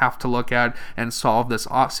Cardinals have to look at and solve this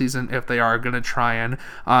offseason if they are going to try and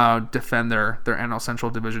defend their NL Central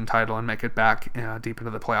Division title and make it back deep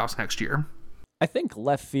into the playoffs next year. I think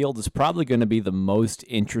left field is probably going to be the most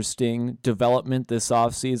interesting development this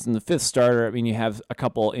offseason. The 5th starter, I mean, you have a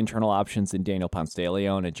couple internal options in Daniel Ponce de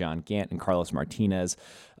Leon and John Gant and Carlos Martinez,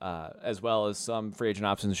 as well as some free agent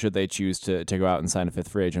options should they choose to go out and sign a 5th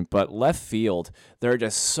free agent. But left field, there are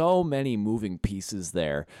just so many moving pieces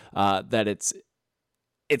there that it's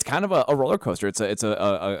kind of a roller coaster. It's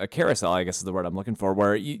a carousel, I guess is the word I'm looking for,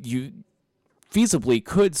 where you feasibly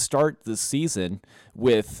could start the season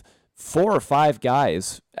with 4 or 5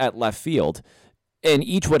 guys at left field, and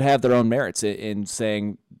each would have their own merits in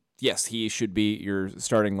saying, yes, he should be your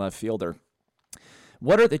starting left fielder.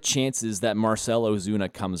 What are the chances that Marcell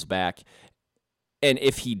Ozuna comes back? And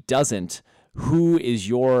if he doesn't, who is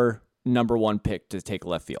your number 1 pick to take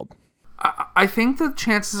left field? I think the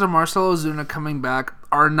chances of Marcell Ozuna coming back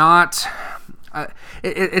are not...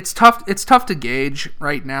 It's tough to gauge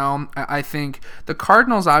right now. I think the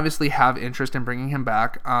Cardinals obviously have interest in bringing him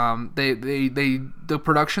back. The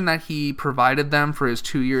production that he provided them for his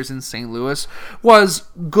 2 years in St. Louis was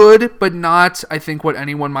good, but not, I think, what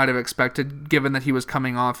anyone might have expected, given that he was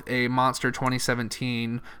coming off a monster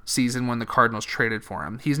 2017 season when the Cardinals traded for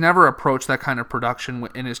him. He's never approached that kind of production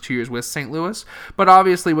in his 2 years with St. Louis, but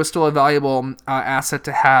obviously was still a valuable asset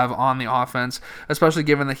to have on the offense, especially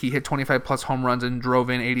given that he hit 25 plus home runs and drove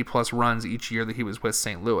in 80 plus runs each year that he was with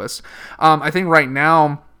St. Louis. I think right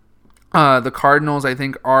now the Cardinals, I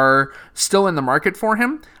think, are still in the market for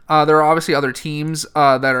him. There are obviously other teams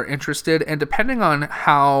that are interested, and depending on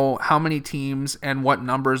how many teams and what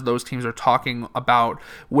numbers those teams are talking about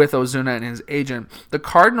with Ozuna and his agent, the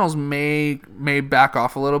Cardinals may back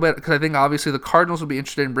off a little bit, because I think obviously the Cardinals will be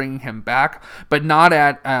interested in bringing him back, but not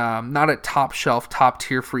at top shelf, top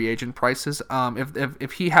tier free agent prices.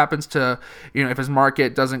 If he happens to, if his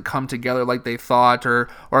market doesn't come together like they thought, or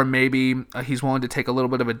maybe he's willing to take a little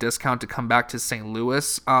bit of a discount to come back to St.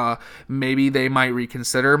 Louis, maybe they might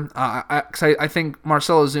reconsider. I think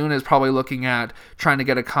Marcell Ozuna is probably looking at trying to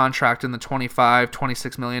get a contract in the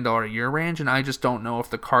 $25-26 million a year range, and I just don't know if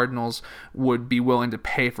the Cardinals would be willing to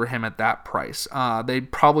pay for him at that price. They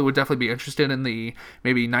probably would definitely be interested in the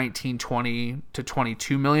maybe $19-20 to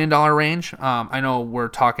 $22 million range. I know we're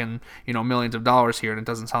talking millions of dollars here, and it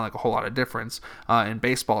doesn't sound like a whole lot of difference in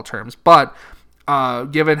baseball terms, but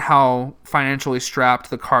given how financially strapped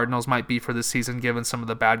the Cardinals might be for this season, given some of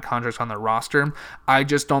the bad contracts on their roster, I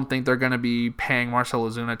just don't think they're going to be paying Marcell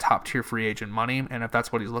Ozuna top-tier free agent money, and if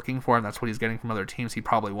that's what he's looking for and that's what he's getting from other teams, he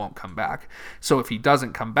probably won't come back. So if he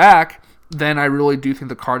doesn't come back, then I really do think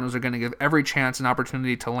the Cardinals are going to give every chance and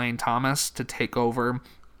opportunity to Lane Thomas to take over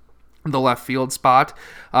the left field spot,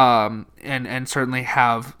 and certainly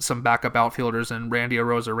have some backup outfielders in Randy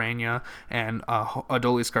Arozarena and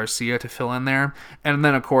Adolis Garcia to fill in there. And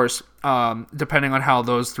then, of course, depending on how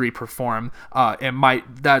those three perform,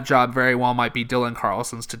 that job very well might be Dylan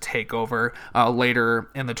Carlson's to take over later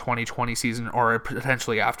in the 2020 season, or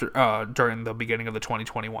potentially after during the beginning of the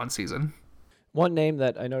 2021 season. One name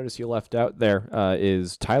that I noticed you left out there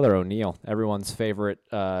is Tyler O'Neill, everyone's favorite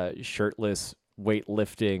shirtless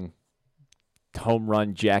weightlifting home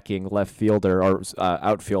run jacking left fielder or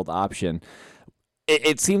outfield option.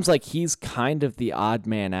 It seems like he's kind of the odd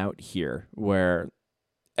man out here, where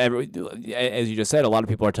as you just said, a lot of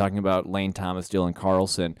people are talking about Lane Thomas, Dylan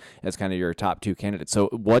Carlson as kind of your top two candidates. So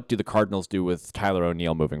what do the Cardinals do with Tyler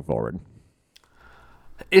O'Neill moving forward?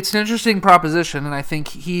 It's an interesting proposition, and I think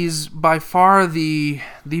he's by far the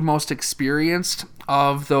most experienced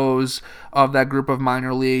of that group of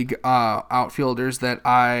minor league outfielders that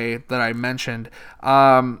I mentioned.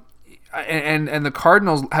 And the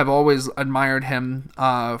Cardinals have always admired him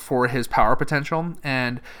for his power potential,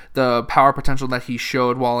 and the power potential that he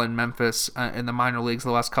showed while in Memphis in the minor leagues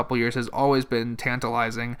the last couple years has always been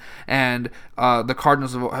tantalizing. And the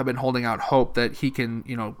Cardinals have been holding out hope that he can,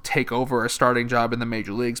 take over a starting job in the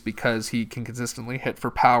major leagues because he can consistently hit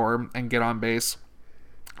for power and get on base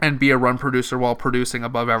and be a run producer while producing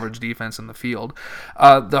above average defense in the field.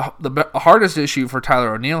 The hardest issue for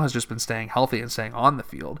Tyler O'Neill has just been staying healthy and staying on the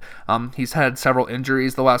field. He's had several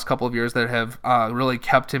injuries the last couple of years that have really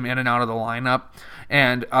kept him in and out of the lineup.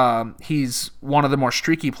 And he's one of the more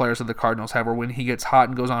streaky players that the Cardinals have, where when he gets hot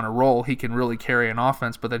and goes on a roll, he can really carry an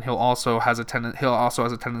offense. But then he also has a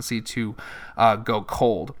tendency to go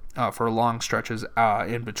cold for long stretches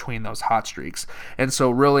in between those hot streaks. And so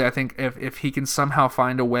really, I think if he can somehow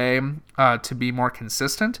find a way to be more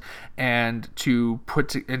consistent and to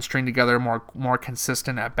string together more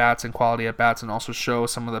consistent at bats and quality at bats, and also show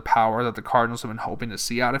some of the power that the Cardinals have been hoping to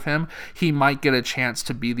see out of him, he might get a chance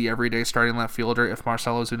to be the everyday starting left fielder if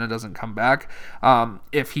Marcell Ozuna doesn't come back.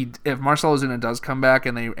 If Marcell Ozuna does come back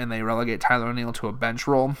and they relegate Tyler O'Neill to a bench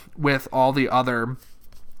role with all the other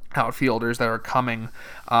outfielders that are coming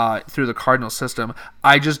through the Cardinals system,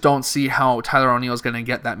 I just don't see how Tyler O'Neill is going to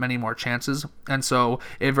get that many more chances. And so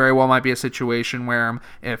it very well might be a situation where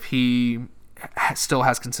if he still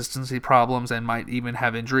has consistency problems and might even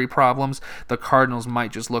have injury problems, the Cardinals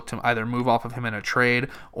might just look to either move off of him in a trade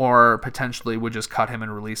or potentially would just cut him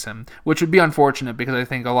and release him, which would be unfortunate because I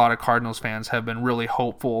think a lot of Cardinals fans have been really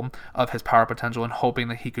hopeful of his power potential and hoping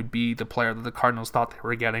that he could be the player that the Cardinals thought they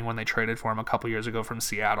were getting when they traded for him a couple years ago from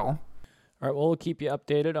Seattle. All right, well, we'll keep you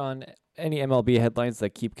updated on any MLB headlines that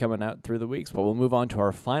keep coming out through the weeks, but we'll move on to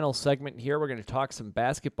our final segment here. We're going to talk some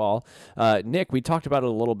basketball. Nick, we talked about it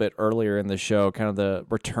a little bit earlier in the show, kind of the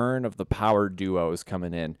return of the power duos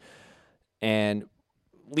coming in. And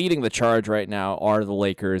leading the charge right now are the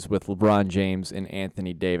Lakers with LeBron James and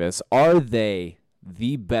Anthony Davis. Are they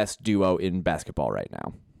the best duo in basketball right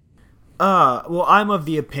now? Well, I'm of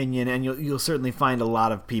the opinion, and you'll certainly find a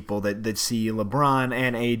lot of people that see LeBron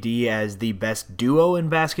and AD as the best duo in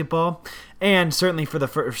basketball. And certainly for the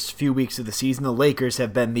first few weeks of the season, the Lakers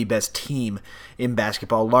have been the best team in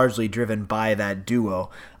basketball, largely driven by that duo.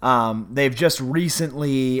 They've just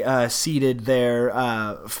recently seeded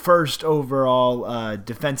their first overall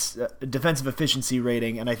defensive efficiency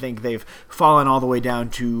rating, and I think they've fallen all the way down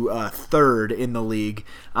to third in the league.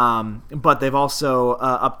 But they've also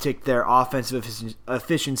upticked their offensive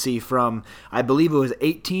efficiency from, I believe it was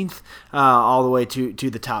 18th, all the way to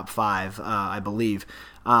the top 5, I believe.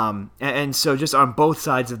 And so just on both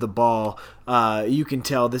sides of the ball, you can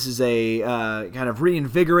tell this is a kind of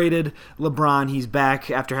reinvigorated LeBron. He's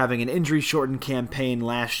back after having an injury-shortened campaign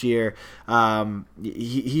last year.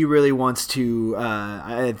 He really wants to,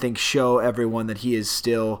 I think, show everyone that he is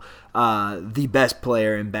still the best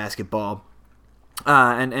player in basketball.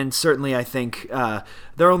 And certainly I think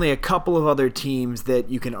there are only a couple of other teams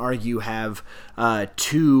that you can argue have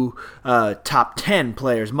two top 10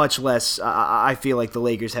 players, much less I feel like the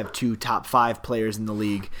Lakers have two top 5 players in the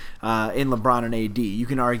league in LeBron and AD. You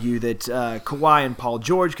can argue that Kawhi and Paul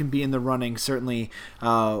George can be in the running. Certainly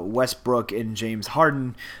Westbrook and James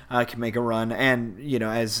Harden can make a run. And,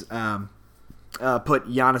 as... put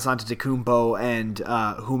Giannis Antetokounmpo and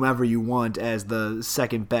whomever you want as the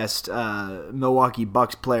second best Milwaukee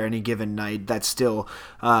Bucks player any given night. That's still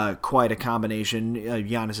quite a combination.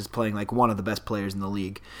 Giannis is playing like one of the best players in the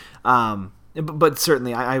league. But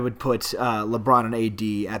certainly I would put LeBron and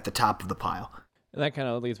AD at the top of the pile. And that kind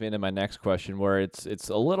of leads me into my next question, where it's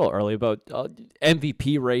a little early, but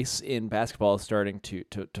MVP race in basketball is starting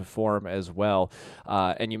to form as well.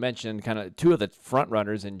 And you mentioned kind of two of the front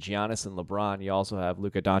runners in Giannis and LeBron. You also have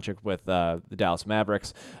Luka Doncic with the Dallas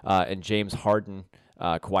Mavericks and James Harden,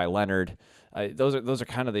 Kawhi Leonard. Those are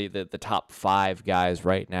kind of the top five guys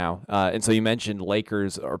right now. And so you mentioned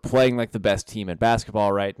Lakers are playing like the best team in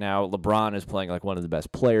basketball right now. LeBron is playing like one of the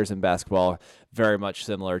best players in basketball, very much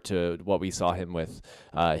similar to what we saw him with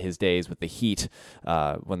his days with the Heat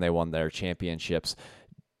when they won their championships.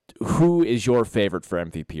 Who is your favorite for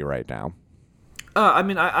MVP right now?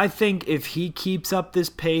 I think if he keeps up this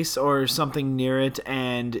pace or something near it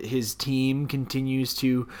and his team continues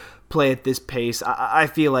to play at this pace, I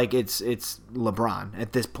feel like it's LeBron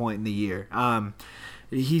at this point in the year.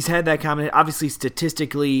 He's had that combination. Obviously,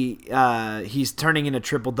 statistically, he's turning in a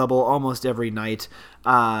triple-double almost every night.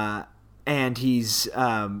 And he's...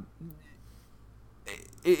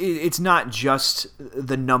 it's not just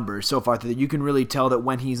the numbers so far. You can really tell that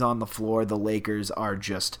when he's on the floor, the Lakers are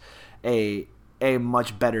just a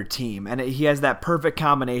much better team. And he has that perfect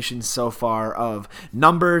combination so far of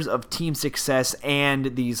numbers, of team success,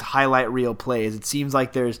 and these highlight reel plays. It seems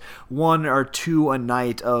like there's one or two a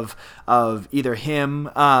night of either him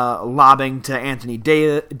lobbing to Anthony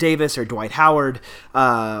Davis or Dwight Howard,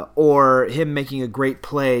 or him making a great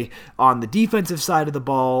play on the defensive side of the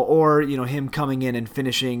ball, or him coming in and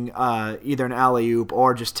finishing either an alley-oop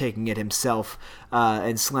or just taking it himself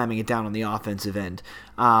and slamming it down on the offensive end.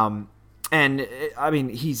 And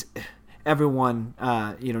everyone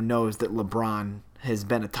knows that LeBron has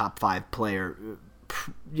been a top 5 player,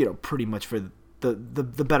 pretty much for the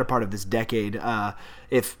better part of this decade,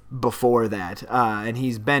 if before that. And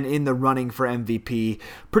he's been in the running for MVP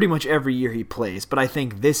pretty much every year he plays. But I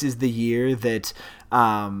think this is the year that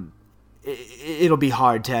it'll be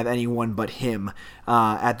hard to have anyone but him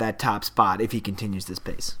at that top spot if he continues this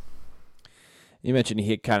pace. You mentioned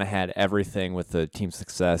he kind of had everything with the team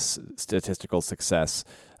success, statistical success,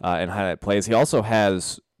 and highlight plays. He also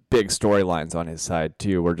has big storylines on his side,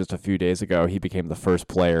 too, where just a few days ago he became the first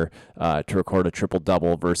player to record a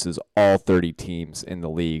triple-double versus all 30 teams in the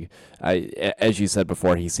league. As you said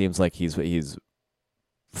before, he seems like he's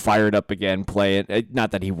fired up again, playing. Not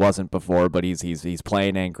that he wasn't before, but he's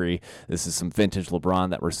playing angry. This is some vintage LeBron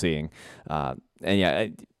that we're seeing.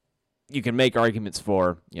 You can make arguments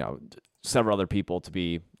for, several other people to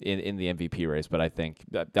be in the MVP race, but I think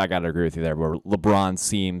I got to agree with you there, where LeBron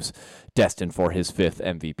seems destined for his 5th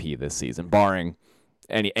MVP this season, barring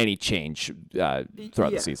any change throughout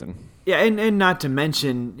the season. Yeah, and not to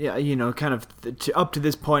mention, kind of up to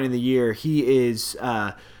this point in the year, he is...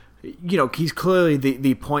 he's clearly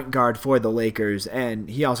the point guard for the Lakers,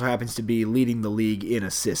 and he also happens to be leading the league in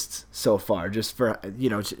assists so far. Just for,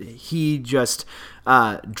 he just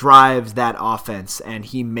drives that offense, and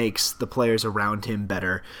he makes the players around him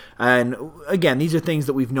better. And again, these are things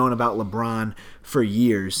that we've known about LeBron for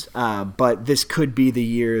years, but this could be the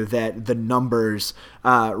year that the numbers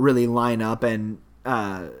really line up, and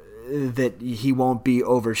that he won't be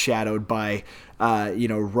overshadowed by,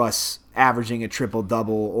 Russ averaging a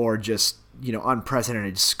triple-double or just,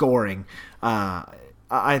 unprecedented scoring.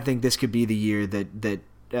 I think this could be the year that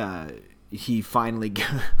he finally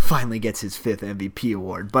gets his 5th MVP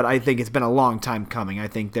award. But I think it's been a long time coming. I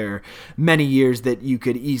think there are many years that you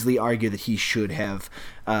could easily argue that he should have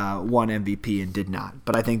won MVP and did not.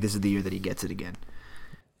 But I think this is the year that he gets it again.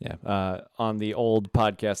 Yeah. On the old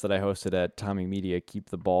podcast that I hosted at Tommy Media, Keep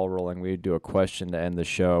the Ball Rolling, we would do a question to end the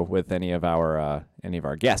show with any of our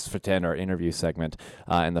guests for 10 our interview segment.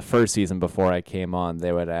 In the first season before I came on,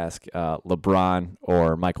 they would ask LeBron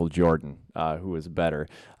or Michael Jordan, who was better.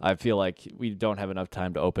 I feel like we don't have enough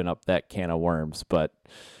time to open up that can of worms, but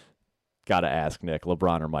gotta ask, Nick,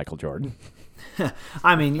 LeBron or Michael Jordan?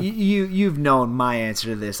 I mean, you've known my answer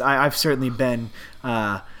to this. I've certainly been...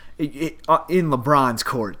 in LeBron's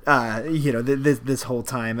court, this whole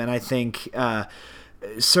time, and I think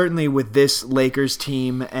certainly with this Lakers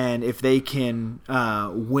team, and if they can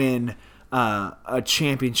win a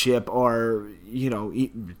championship or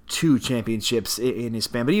 2 championships in his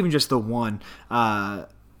span, but even just the one, I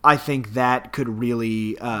think that could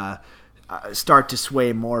really start to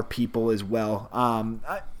sway more people as well.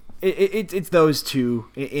 It's those two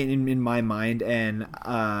in my mind, and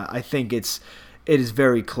I think it is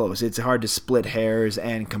very close. It's hard to split hairs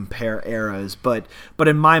and compare eras, but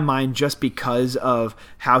in my mind, just because of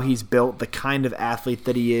how he's built, the kind of athlete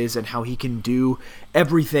that he is, and how he can do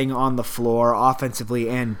everything on the floor, offensively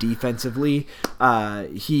and defensively,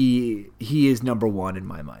 he is number 1 in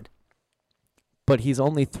my mind. but he's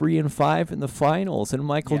only 3-5 in the finals, and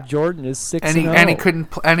Michael Jordan is 6-0. And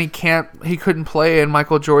he couldn't play in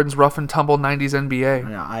Michael Jordan's rough and tumble 90s NBA.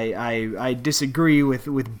 Yeah, I disagree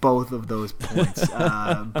with both of those points.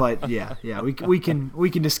 But we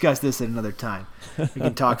can discuss this at another time. We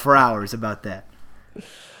can talk for hours about that.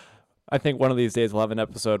 I think one of these days we'll have an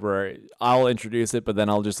episode where I'll introduce it, but then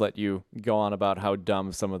I'll just let you go on about how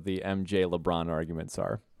dumb some of the MJ LeBron arguments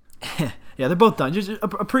are. Yeah, they're both done. Just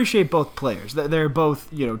appreciate both players. They're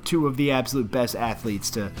both, two of the absolute best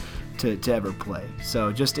athletes to ever play.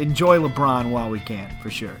 So just enjoy LeBron while we can,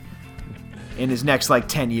 for sure. In his next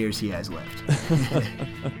 10 years he has left.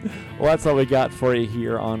 Well, that's all we got for you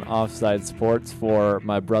here on Offside Sports. For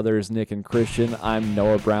my brothers Nick and Christian, I'm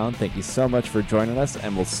Noah Brown. Thank you so much for joining us,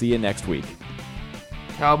 and we'll see you next week.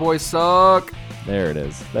 Cowboys suck. There it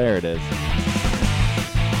is.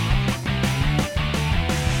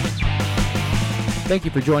 Thank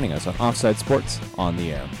you for joining us on Offside Sports on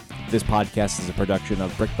the Air. This podcast is a production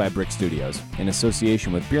of Brick by Brick Studios in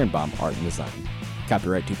association with Birnbaum Art and Design.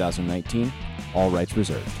 Copyright 2019, all rights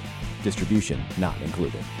reserved. Distribution not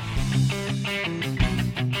included.